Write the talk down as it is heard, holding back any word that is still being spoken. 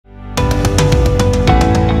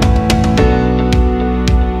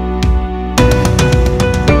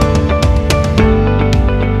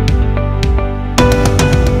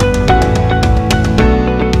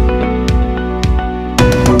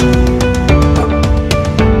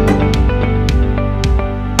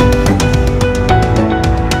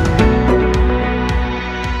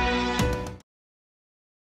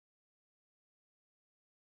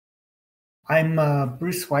I'm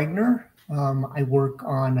Bruce Waggoner. I work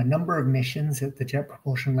on a number of missions at the Jet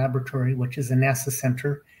Propulsion Laboratory, which is a NASA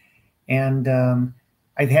center. And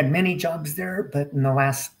I've had many jobs there, but in the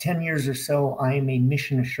last 10 years or so, I am a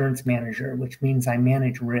Mission Assurance Manager, which means I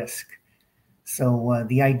manage risk. So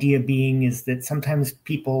the idea being is that sometimes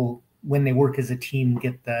people, when they work as a team,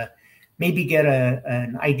 maybe get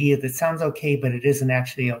an idea that sounds okay, but it isn't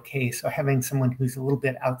actually okay. So having someone who's a little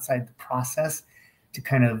bit outside the process to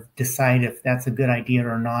kind of decide if that's a good idea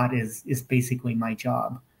or not is basically my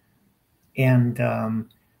job. And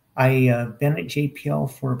I've been at JPL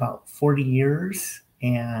for about 40 years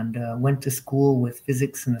and went to school with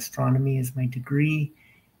physics and astronomy as my degree,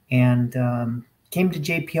 and came to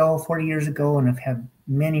JPL 40 years ago and have had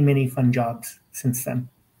many, many fun jobs since then.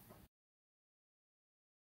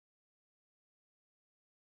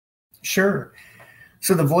 Sure.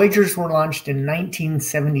 So the Voyagers were launched in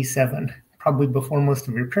 1977, probably before most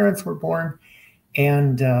of your parents were born.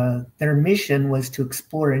 And their mission was to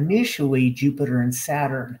explore initially Jupiter and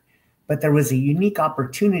Saturn, but there was a unique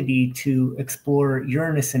opportunity to explore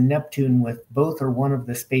Uranus and Neptune with both or one of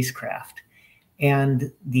the spacecraft.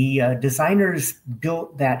 And the designers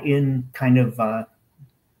built that in kind of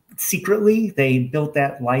secretly. They built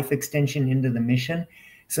that life extension into the mission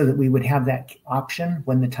so that we would have that option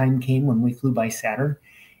when the time came when we flew by Saturn.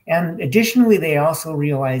 And additionally, they also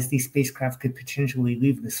realized these spacecraft could potentially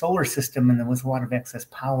leave the solar system, and there was a lot of excess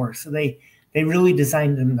power. So they really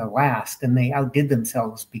designed them to last, and they outdid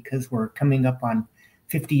themselves because we're coming up on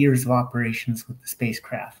 50 years of operations with the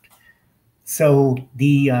spacecraft. So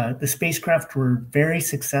the spacecraft were very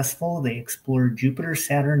successful. They explored Jupiter,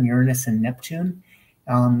 Saturn, Uranus, and Neptune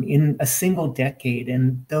in a single decade.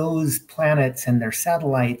 And those planets and their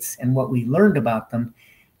satellites and what we learned about them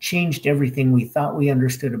changed everything we thought we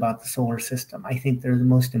understood about the solar system. I think they're the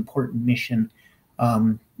most important mission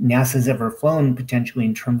NASA's ever flown, potentially,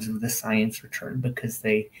 in terms of the science return, because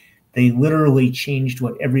they literally changed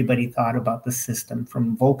what everybody thought about the system,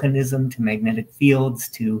 from volcanism to magnetic fields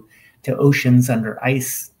to oceans under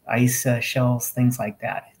ice shells, things like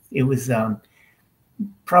that. It was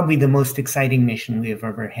probably the most exciting mission we have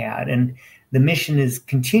ever had. And the mission is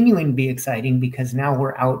continuing to be exciting because now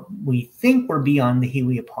we're out, we think we're beyond the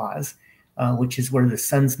heliopause, which is where the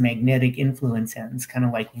sun's magnetic influence ends, kind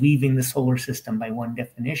of like leaving the solar system by one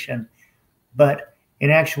definition. But in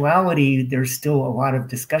actuality, there's still a lot of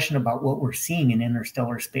discussion about what we're seeing in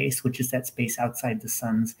interstellar space, which is that space outside the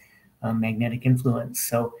sun's magnetic influence.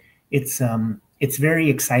 So it's very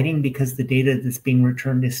exciting because the data that's being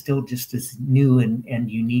returned is still just as new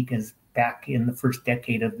and unique as back in the first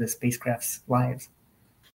decade of the spacecraft's lives.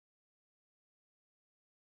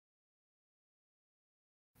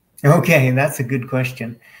 Okay, that's a good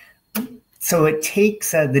question. So it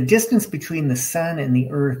takes, the distance between the sun and the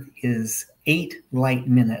Earth is 8 light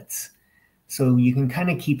minutes. So you can kind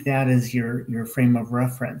of keep that as your frame of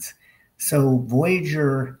reference. So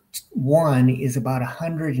Voyager 1 is about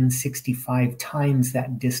 165 times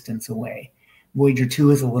that distance away. Voyager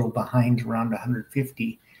 2 is a little behind, around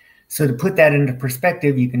 150. So to put that into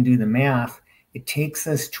perspective, you can do the math. It takes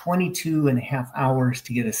us 22 and a half hours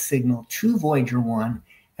to get a signal to Voyager 1,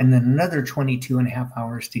 and then another 22 and a half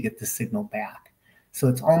hours to get the signal back. So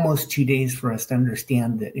it's almost 2 days for us to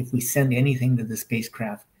understand that if we send anything to the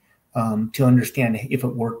spacecraft, to understand if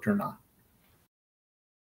it worked or not.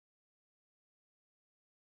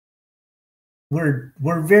 We're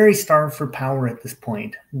very starved for power at this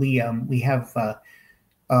point. We have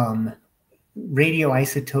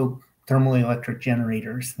radioisotope thermoelectric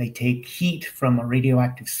generators. They take heat from a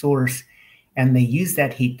radioactive source, and they use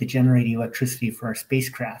that heat to generate electricity for our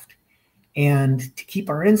spacecraft. And to keep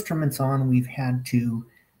our instruments on, we've had to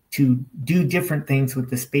do different things with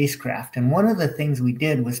the spacecraft. And one of the things we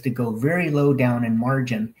did was to go very low down in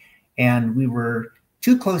margin, and we were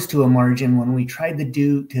too close to a margin when we tried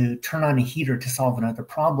to turn on a heater to solve another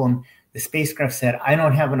problem. The spacecraft said, "I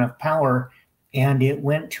don't have enough power," and it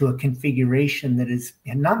went to a configuration that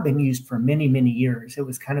had not been used for many, many years. It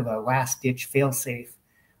was kind of a last-ditch fail-safe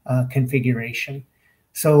configuration.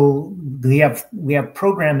 So we have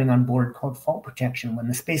programming on board called fault protection. When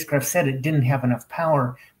the spacecraft said it didn't have enough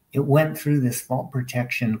power, it went through this fault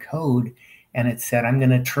protection code, and it said, "I'm going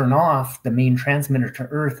to turn off the main transmitter to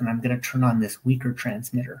Earth, and I'm going to turn on this weaker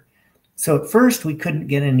transmitter." So at first, we couldn't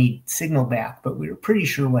get any signal back, but we were pretty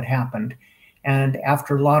sure what happened. And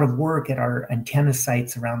after a lot of work at our antenna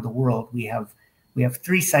sites around the world, we have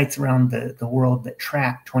 3 sites around the world that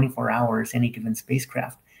track 24 hours any given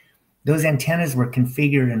spacecraft. Those antennas were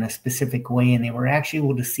configured in a specific way, and they were actually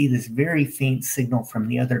able to see this very faint signal from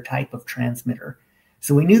the other type of transmitter.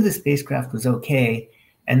 So we knew the spacecraft was okay.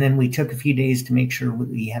 And then we took a few days to make sure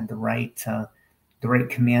we had the right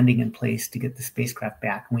commanding in place to get the spacecraft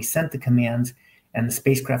back. And we sent the commands, and the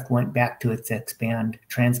spacecraft went back to its X-band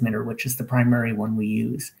transmitter, which is the primary one we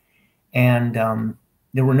use. And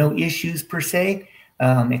there were no issues per se,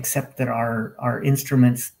 except that our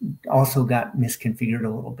instruments also got misconfigured a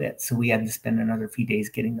little bit. So we had to spend another few days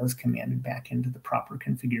getting those commanded back into the proper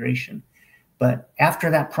configuration. But after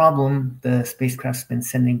that problem, the spacecraft's been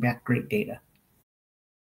sending back great data.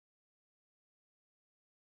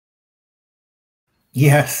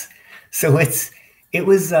 Yes. So it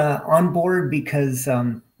was on board because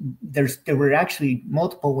there were actually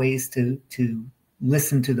multiple ways to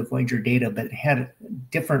listen to the Voyager data, but it had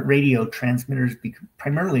different radio transmitters,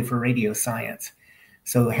 primarily for radio science.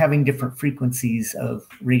 So having different frequencies of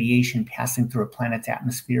radiation passing through a planet's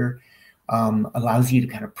atmosphere allows you to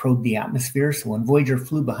kind of probe the atmosphere. So when Voyager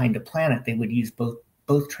flew behind a planet, they would use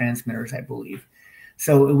both transmitters, I believe.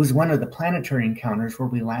 So it was one of the planetary encounters where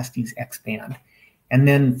we last used X-band. And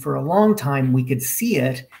then for a long time, we could see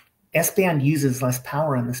it. S-band uses less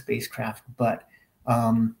power on the spacecraft, but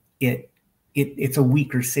it's a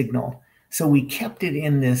weaker signal. So we kept it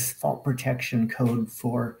in this fault protection code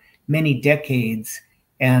for many decades.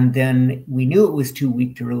 And then we knew it was too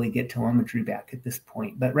weak to really get telemetry back at this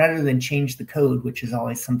point. But rather than change the code, which is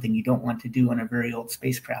always something you don't want to do on a very old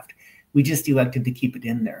spacecraft, we just elected to keep it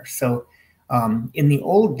in there. So in the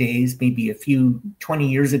old days, maybe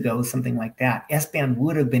 20 years ago, something like that, S-band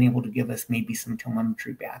would have been able to give us maybe some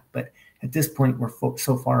telemetry back. But at this point, we're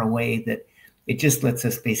so far away that it just lets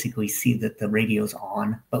us basically see that the radio's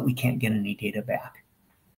on, but we can't get any data back.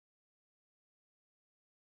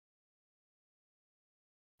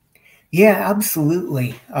 Yeah,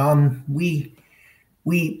 absolutely.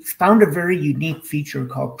 We found a very unique feature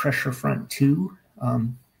called pressure front 2.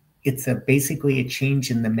 It's basically a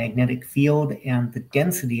change in the magnetic field and the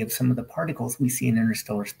density of some of the particles we see in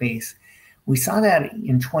interstellar space. We saw that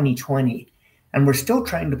in 2020, and we're still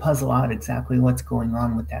trying to puzzle out exactly what's going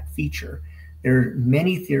on with that feature. There are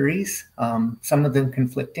many theories, some of them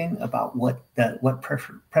conflicting, about what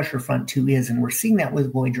pressure front 2 is, and we're seeing that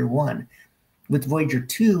with Voyager 1. With Voyager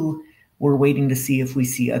 2, we're waiting to see if we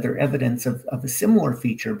see other evidence of a similar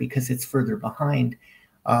feature because it's further behind.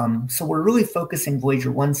 So we're really focusing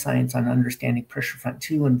Voyager 1 science on understanding pressure front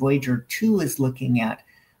 2, and Voyager 2 is looking at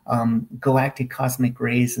galactic cosmic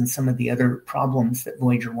rays and some of the other problems that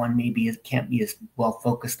Voyager 1 maybe can't be as well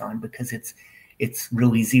focused on because it's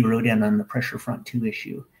really zeroed in on the pressure front 2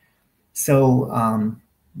 issue. So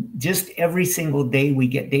just every single day we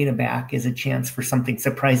get data back is a chance for something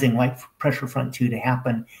surprising like pressure front 2 to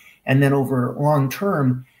happen. And then over long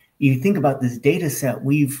term, you think about this data set,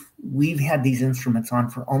 we've had these instruments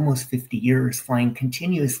on for almost 50 years, flying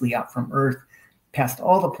continuously out from Earth, past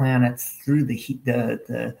all the planets, through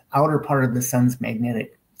the outer part of the sun's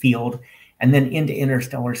magnetic field, and then into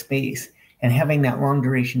interstellar space. And having that long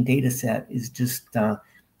duration data set is just, the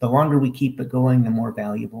longer we keep it going, the more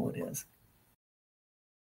valuable it is.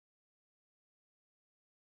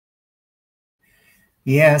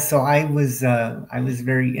 Yeah, so I was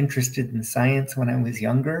very interested in science when I was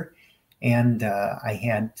younger, and I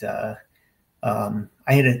had a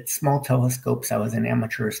small telescope. So I was an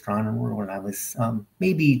amateur astronomer when I was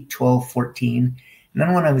maybe 12, 14. And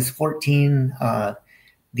then when I was 14,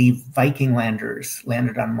 the Viking landers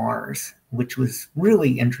landed on Mars, which was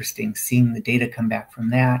really interesting, seeing the data come back from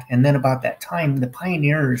that. And then about that time, the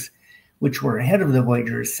Pioneers, which were ahead of the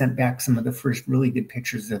Voyagers, sent back some of the first really good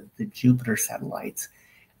pictures of the Jupiter satellites.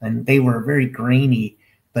 And they were very grainy,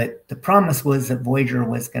 but the promise was that Voyager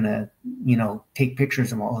was going to, take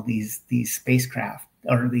pictures of all of these spacecraft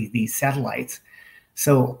or these satellites.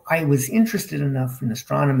 So I was interested enough in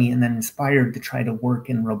astronomy and then inspired to try to work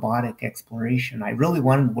in robotic exploration. I really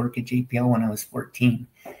wanted to work at JPL when I was 14.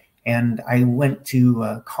 And I went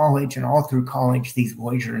to college, and all through college, these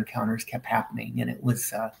Voyager encounters kept happening. And it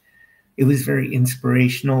was very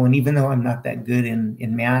inspirational. And even though I'm not that good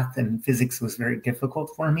in math, and physics was very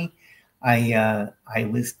difficult for me, I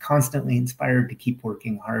was constantly inspired to keep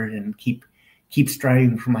working hard and keep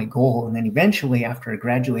striving for my goal. And then eventually, after I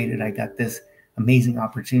graduated, I got this amazing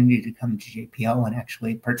opportunity to come to JPL and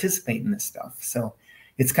actually participate in this stuff. So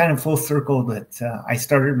it's kind of full circle that I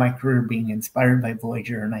started my career being inspired by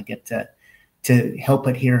Voyager, and I get to help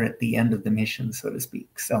it here at the end of the mission, so to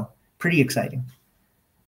speak. So pretty exciting.